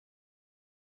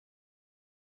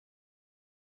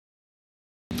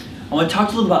I want to talk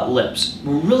to you a little about lips.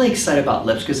 We're really excited about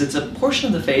lips because it's a portion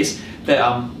of the face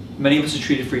that many of us have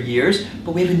treated for years,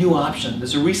 but we have a new option.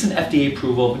 There's a recent FDA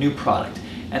approval of a new product,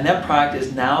 and that product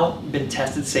has now been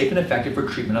tested safe and effective for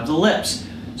treatment of the lips.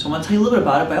 So I want to tell you a little bit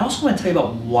about it, but I also want to tell you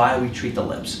about why we treat the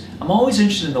lips. I'm always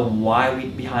interested in the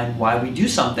behind why we do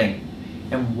something,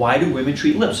 and why do women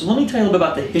treat lips. So let me tell you a little bit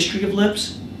about the history of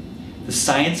lips, the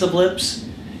science of lips,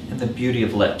 and the beauty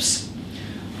of lips.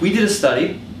 We did a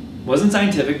study, wasn't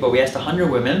scientific, but we asked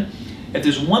 100 women, if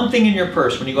there's one thing in your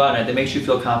purse when you go out at night that makes you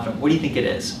feel confident, what do you think it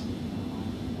is?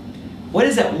 What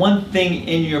is that one thing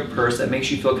in your purse that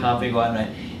makes you feel confident you go out at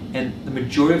night? And the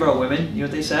majority of our women, you know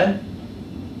what they said?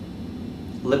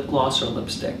 Lip gloss or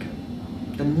lipstick.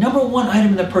 The number one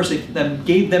item in their purse that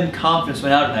gave them confidence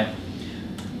when out at night.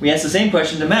 We asked the same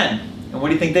question to men, and what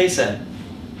do you think they said?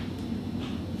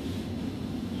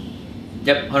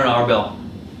 Yep, $100 bill.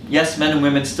 Yes, men and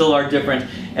women still are different,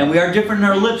 and we are different in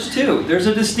our lips too. There's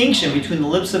a distinction between the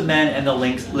lips of men and the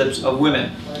lips of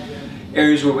women.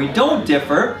 Areas where we don't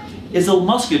differ is the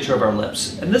musculature of our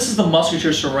lips, and this is the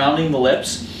musculature surrounding the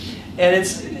lips, and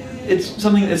it's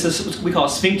something what we call a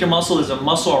sphincter muscle. There's a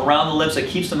muscle around the lips that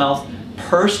keeps the mouth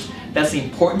pursed. That's the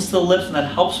importance to the lips, and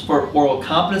that helps for oral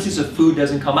competency so food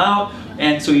doesn't come out,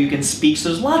 and so you can speak. So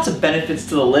there's lots of benefits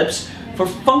to the lips for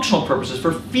functional purposes,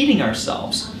 for feeding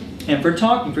ourselves, and for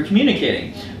talking, for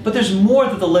communicating. But there's more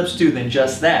that the lips do than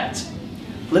just that.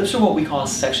 Lips are what we call a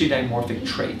sexually dimorphic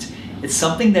trait. It's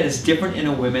something that is different in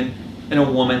a woman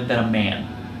than a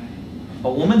man. A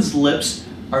woman's lips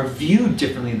are viewed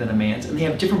differently than a man's, and they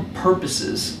have different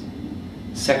purposes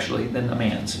sexually than a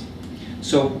man's.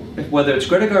 So whether it's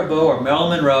Greta Garbo or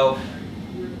Marilyn Monroe,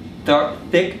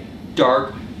 thick,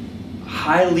 dark,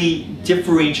 highly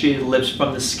differentiated lips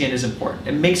from the skin is important.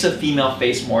 It makes a female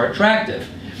face more attractive.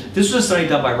 This was a study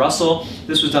done by Russell.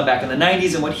 This was done back in the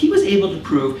 90s, and what he was able to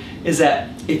prove is that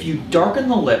if you darken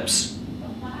the lips,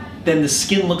 then the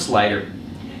skin looks lighter.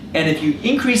 And if you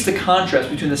increase the contrast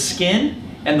between the skin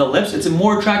and the lips, it's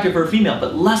more attractive for a female,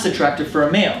 but less attractive for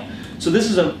a male. So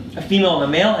this is a female and a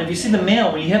male, and if you see the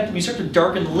male, when you start to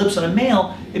darken the lips on a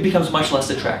male, it becomes much less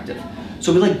attractive.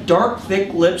 So we like dark,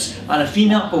 thick lips on a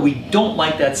female, but we don't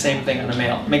like that same thing on a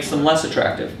male. It makes them less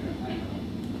attractive.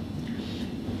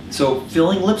 So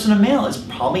filling lips in a male is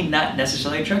probably not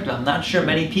necessarily attractive. I'm not sure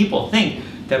many people think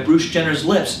that Bruce Jenner's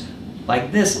lips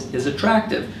like this is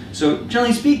attractive. So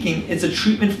generally speaking, it's a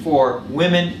treatment for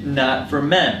women, not for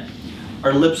men.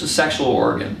 Are lips a sexual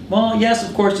organ? Well, yes,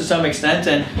 of course, to some extent,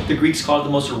 and the Greeks called it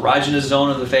the most erogenous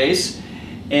zone of the face.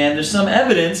 And there's some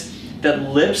evidence that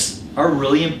lips are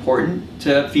really important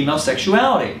to female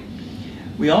sexuality.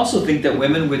 We also think that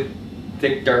women with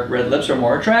thick, dark red lips are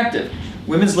more attractive.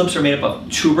 Women's lips are made up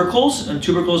of tubercles, and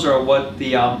tubercles are what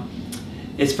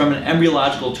it's from an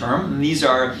embryological term, and these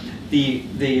are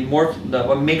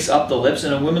what makes up the lips.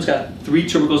 And a woman's got 3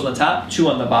 tubercles on the top, 2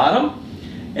 on the bottom.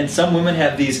 And some women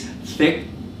have these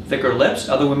thicker lips,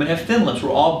 other women have thin lips.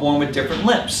 We're all born with different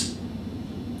lips.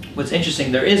 What's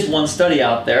interesting, there is one study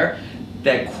out there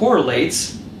that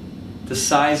correlates the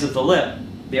size of the lip,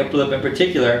 the upper lip in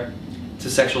particular, to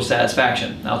sexual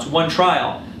satisfaction. Now it's one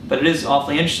trial, but it is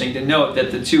awfully interesting to note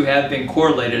that the two have been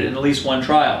correlated in at least one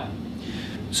trial.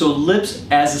 So lips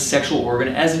as a sexual organ,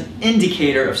 as an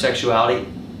indicator of sexuality,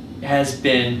 has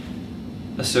been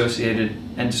associated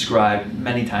and described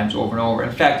many times over and over.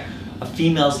 In fact, a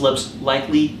female's lips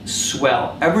likely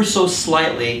swell ever so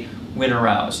slightly when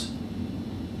aroused,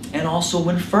 and also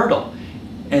when fertile.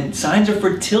 And signs of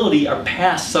fertility are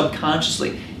passed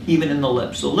subconsciously, even in the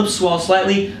lips. So lips swell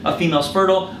slightly, a female's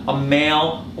fertile. A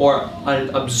male or an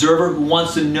observer who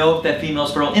wants to know if that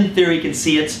female's fertile, in theory, can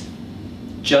see it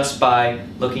just by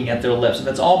looking at their lips. And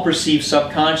that's all perceived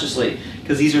subconsciously,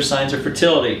 because these are signs of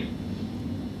fertility.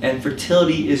 And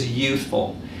fertility is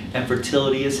youthful, and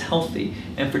fertility is healthy,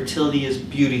 and fertility is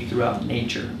beauty throughout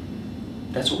nature.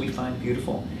 That's what we find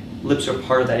beautiful. Lips are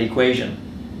part of that equation.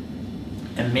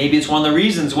 And maybe it's one of the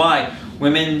reasons why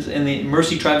women in the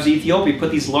Mercy tribes of Ethiopia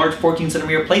put these large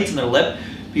 14-centimeter plates in their lip,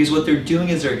 because what they're doing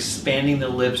is they're expanding their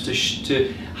lips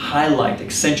to highlight,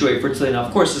 accentuate fertility. Now,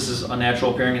 of course, this is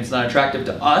unnatural appearing, it's not attractive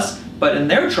to us, but in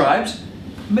their tribes,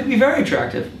 it may be very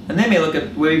attractive. And they may look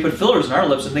at where we put fillers in our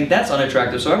lips and think that's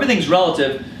unattractive. So everything's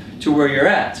relative to where you're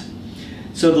at.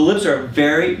 So the lips are a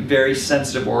very, very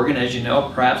sensitive organ, as you know,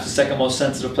 perhaps the second most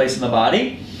sensitive place in the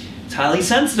body. It's highly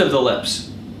sensitive, the lips.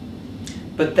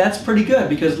 But that's pretty good,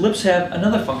 because lips have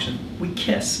another function. We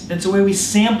kiss. And it's a way we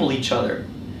sample each other.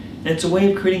 And it's a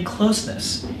way of creating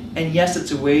closeness. And yes,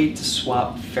 it's a way to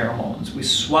swap pheromones. We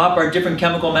swap our different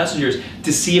chemical messengers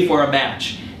to see if we're a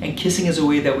match. And kissing is a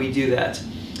way that we do that.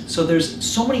 So there's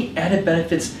so many added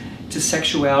benefits to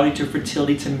sexuality, to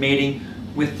fertility, to mating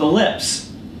with the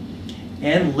lips.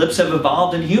 And lips have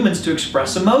evolved in humans to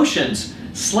express emotions.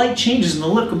 Slight changes in the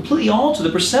lip completely alter the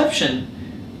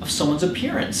perception of someone's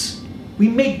appearance. We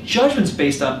make judgments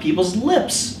based on people's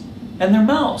lips and their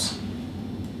mouths.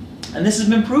 And this has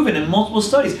been proven in multiple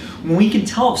studies. When we can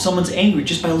tell if someone's angry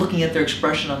just by looking at their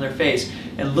expression on their face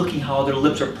and looking how their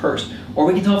lips are pursed. Or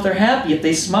we can tell if they're happy if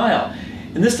they smile.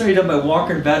 In this study done by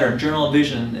Walker and Vetter in Journal of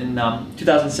Vision in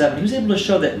 2007, he was able to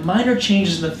show that minor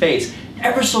changes in the face,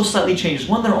 ever so slightly changes,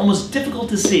 one that are almost difficult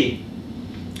to see,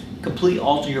 completely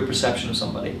alter your perception of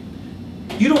somebody.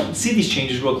 You don't see these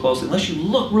changes real closely unless you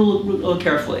look real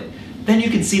carefully. Then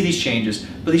you can see these changes.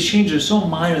 But these changes are so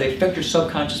minor, they affect your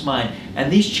subconscious mind.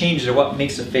 And these changes are what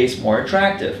makes a face more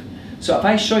attractive. So if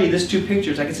I show you these two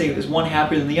pictures, I can say is one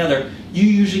happier than the other. You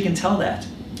usually can tell that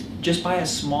just by a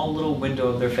small little window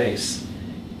of their face.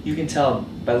 You can tell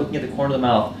by looking at the corner of the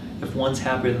mouth if one's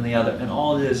happier than the other. And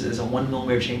all it is a 1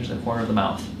 millimeter change in the corner of the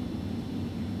mouth.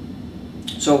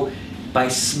 So by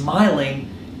smiling,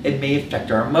 it may affect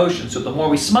our emotions. So the more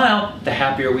we smile, the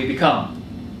happier we become.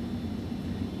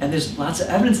 And there's lots of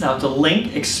evidence now to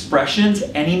link expressions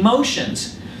and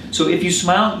emotions. So if you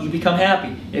smile, you become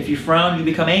happy. If you frown, you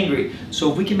become angry.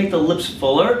 So if we can make the lips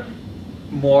fuller,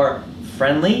 more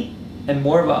friendly, and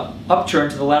more of an upturn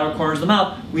to the lateral corners of the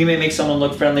mouth, we may make someone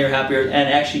look friendlier, happier, and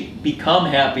actually become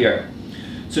happier.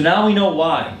 So now we know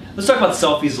why. Let's talk about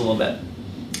selfies a little bit.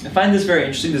 I find this very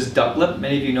interesting, this duck lip.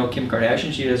 Many of you know Kim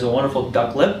Kardashian. She has a wonderful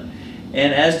duck lip.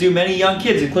 And as do many young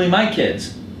kids, including my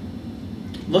kids.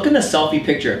 Look in the selfie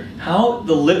picture, how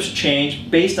the lips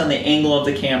change based on the angle of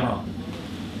the camera.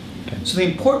 So the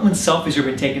important when selfies are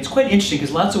being taken, it's quite interesting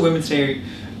because lots of women say,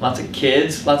 lots of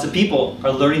kids, lots of people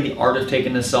are learning the art of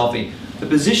taking a selfie. The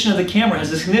position of the camera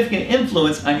has a significant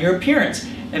influence on your appearance.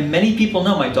 And many people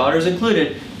know, my daughters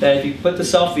included, that if you put the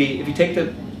selfie, if you take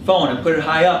the phone and put it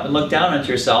high up and look down onto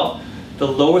yourself, the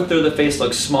lower third of the face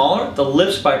looks smaller, the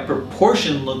lips by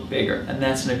proportion look bigger, and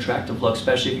that's an attractive look,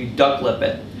 especially if you duck lip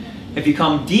it. If you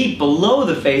come deep below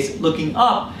the face, looking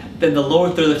up, then the lower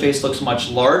third of the face looks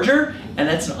much larger, and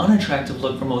that's an unattractive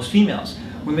look for most females.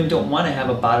 Women don't want to have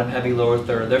a bottom-heavy lower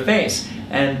third of their face.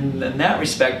 And in that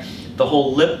respect, the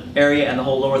whole lip area and the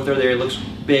whole lower third of the area looks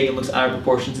big and looks out of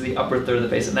proportion to the upper third of the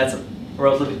face, and that's a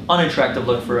relatively unattractive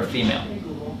look for a female.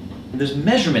 There's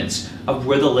measurements of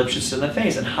where the lips should sit in the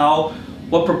face and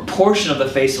what proportion of the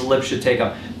face the lips should take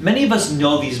up. Many of us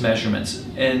know these measurements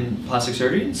in plastic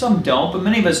surgery, and some don't, but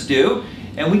many of us do.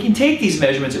 And we can take these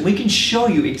measurements and we can show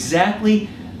you exactly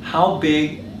how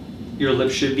big your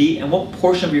lips should be and what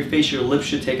portion of your face your lips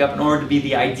should take up in order to be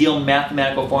the ideal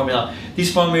mathematical formula.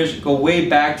 These formulas go way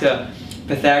back to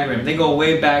Pythagorean. They go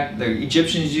way back, the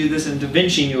Egyptians knew this and Da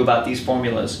Vinci knew about these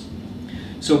formulas.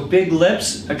 So big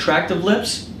lips, attractive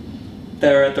lips,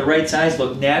 that are at the right size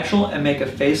look natural and make a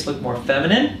face look more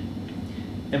feminine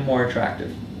and more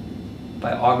attractive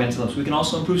by augmenting the lips. We can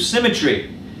also improve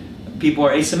symmetry. People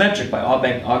are asymmetric by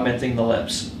augmenting the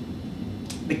lips.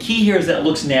 The key here is that it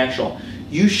looks natural.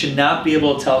 You should not be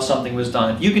able to tell something was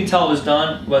done. If you can tell it was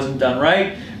done, it wasn't done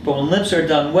right, but when lips are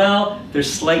done well,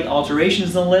 there's slight alterations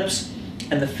in the lips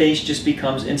and the face just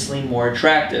becomes instantly more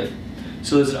attractive.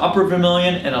 So there's an upper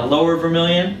vermilion and a lower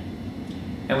vermilion,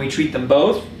 and we treat them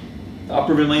both. The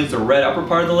upper vermilion is the red upper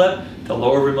part of the lip. The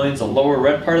lower vermilion is the lower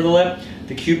red part of the lip.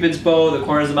 The cupid's bow, the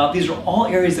corners of the mouth, these are all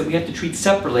areas that we have to treat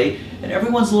separately, and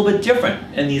everyone's a little bit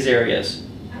different in these areas.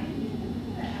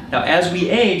 Now as we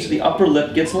age, the upper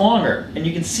lip gets longer, and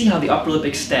you can see how the upper lip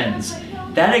extends.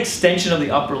 That extension of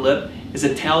the upper lip is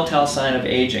a telltale sign of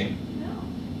aging.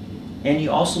 And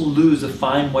you also lose the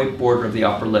fine white border of the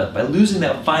upper lip. By losing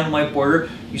that fine white border,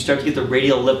 you start to get the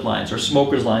radial lip lines, or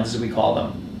smoker's lines as we call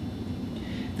them.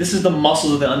 This is the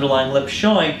muscles of the underlying lip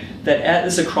showing that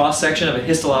this is a cross-section of a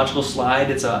histological slide.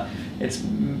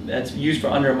 It's used for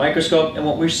under a microscope, and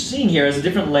what we're seeing here is the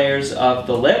different layers of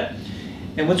the lip.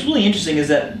 And what's really interesting is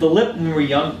that the lip when we're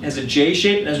young has a J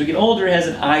shape, and as we get older it has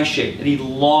an I shape. It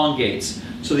elongates.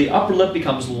 So the upper lip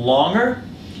becomes longer,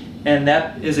 and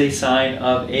that is a sign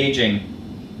of aging.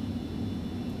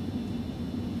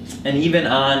 And even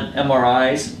on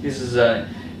MRIs, this is a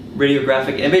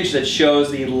radiographic image that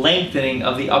shows the lengthening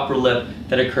of the upper lip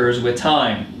that occurs with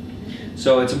time.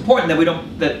 So it's important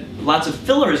that lots of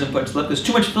filler isn't put into the lip, because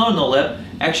too much filler in the lip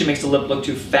actually makes the lip look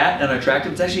too fat and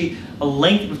unattractive. It's actually a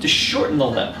length to shorten the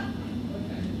lip.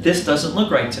 This doesn't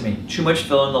look right to me. Too much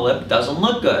filler in the lip doesn't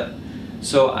look good.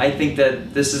 So I think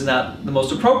that this is not the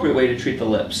most appropriate way to treat the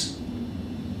lips.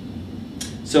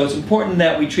 So it's important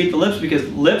that we treat the lips, because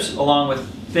lips, along with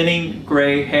thinning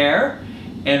gray hair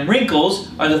and wrinkles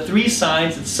are the 3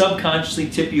 signs that subconsciously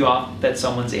tip you off that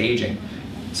someone's aging.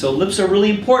 So lips are really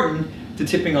important to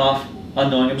tipping off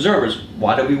unknowing observers.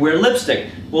 Why do we wear lipstick?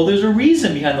 Well, there's a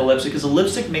reason behind the lipstick, because the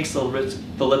lipstick makes the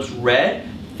lips red,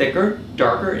 thicker,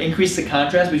 darker. It increases the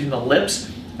contrast between the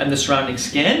lips and the surrounding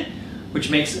skin, which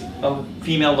makes a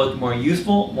female look more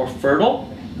youthful, more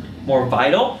fertile, more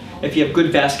vital. If you have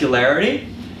good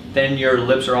vascularity, then your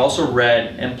lips are also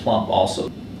red and plump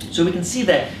also. So we can see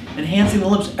that enhancing the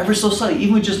lips ever so slightly,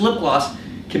 even with just lip gloss,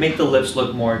 can make the lips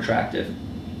look more attractive.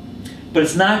 But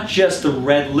it's not just the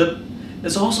red lip,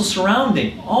 it's also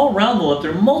surrounding, all around the lip.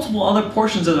 There are multiple other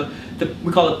portions of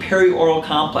we call it perioral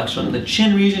complex, from the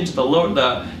chin region to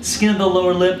the skin of the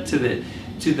lower lip, to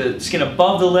the skin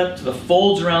above the lip, to the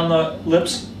folds around the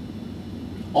lips.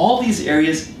 All these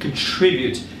areas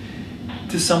contribute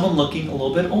to someone looking a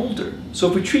little bit older. So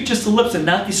if we treat just the lips and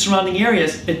not these surrounding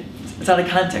areas, it's out of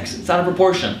context, it's out of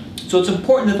proportion. So it's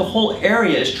important that the whole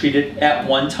area is treated at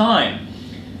one time.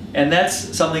 And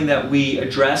that's something that we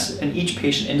address in each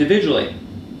patient individually.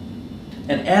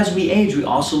 And as we age, we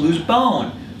also lose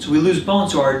bone. So we lose bone,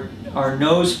 so our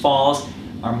nose falls,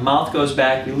 our mouth goes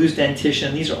back, we lose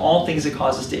dentition. These are all things that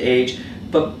cause us to age.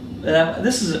 But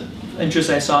this is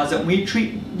interesting I saw, is that when we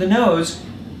treat the nose,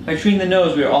 by treating the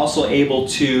nose, we are also able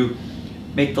to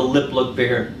make the lip look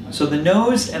bigger. So the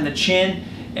nose and the chin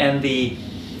and the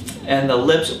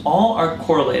lips all are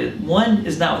correlated. One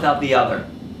is not without the other.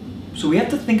 So we have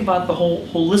to think about the whole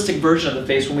holistic version of the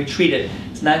face when we treat it.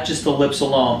 It's not just the lips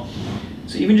alone.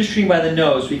 So even just treating by the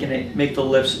nose, we can make the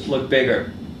lips look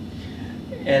bigger.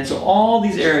 And so all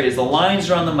these areas, the lines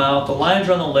around the mouth, the lines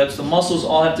around the lips, the muscles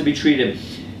all have to be treated.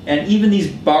 And even these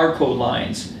barcode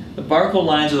lines. The barcode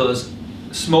lines are those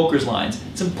smoker's lines.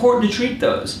 It's important to treat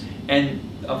those. And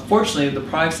unfortunately, the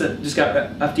products that just got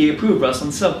FDA approved,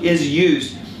 Restylane Silk, is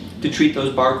used to treat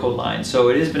those barcode lines. So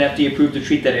it has been FDA approved to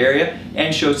treat that area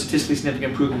and shows statistically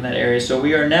significant improvement in that area. So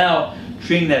we are now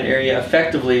treating that area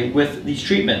effectively with these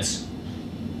treatments.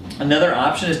 Another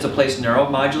option is to place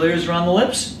neuromodulators around the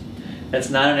lips.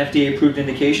 That's not an FDA approved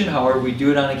indication, however we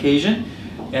do it on occasion.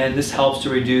 And this helps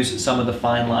to reduce some of the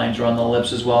fine lines around the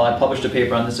lips as well. I published a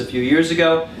paper on this a few years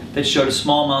ago that showed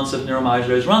small amounts of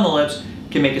neuromodulators around the lips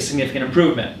can make a significant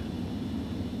improvement.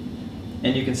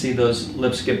 And you can see those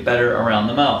lips get better around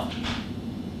the mouth.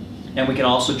 And we can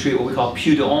also treat what we call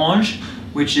peau d'ange,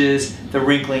 which is the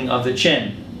wrinkling of the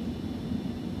chin.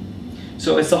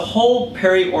 So it's the whole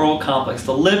perioral complex,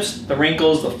 the lips, the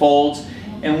wrinkles, the folds,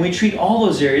 and when we treat all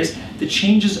those areas, the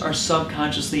changes are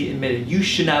subconsciously emitted. You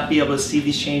should not be able to see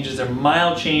these changes. They're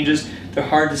mild changes, they're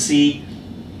hard to see,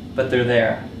 but they're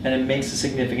there, and it makes a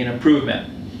significant improvement.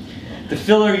 The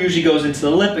filler usually goes into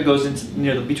the lip. It goes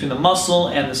into between the muscle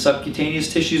and the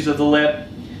subcutaneous tissues of the lip.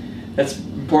 That's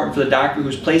important for the doctor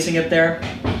who's placing it there.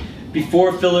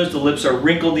 Before fillers, the lips are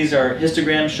wrinkled. These are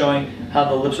histograms showing how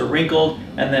the lips are wrinkled.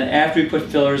 And then after we put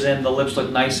fillers in, the lips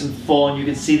look nice and full, and you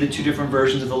can see the 2 different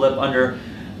versions of the lip under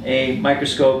a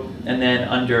microscope and then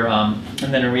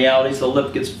in reality. So the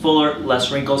lip gets fuller,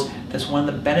 less wrinkles. That's one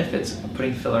of the benefits of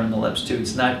putting filler in the lips too.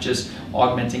 It's not just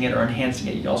augmenting it or enhancing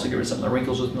it. You can also get rid of some of the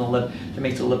wrinkles within the lip that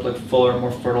makes the lip look fuller,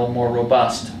 more fertile, more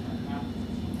robust.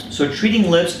 So treating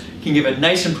lips can give a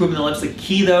nice improvement in the lips. The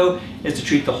key though is to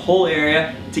treat the whole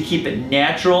area, to keep it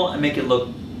natural and make it look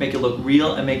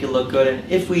real and make it look good.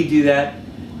 And if we do that,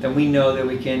 then we know that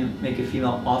we can make a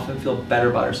female often feel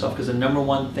better about herself, because the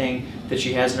 #1 thing that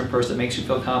she has in her purse that makes her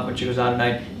feel confident when she goes out at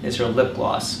night is her lip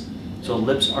gloss. So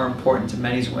lips are important to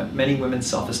many women's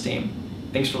self-esteem.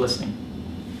 Thanks for listening.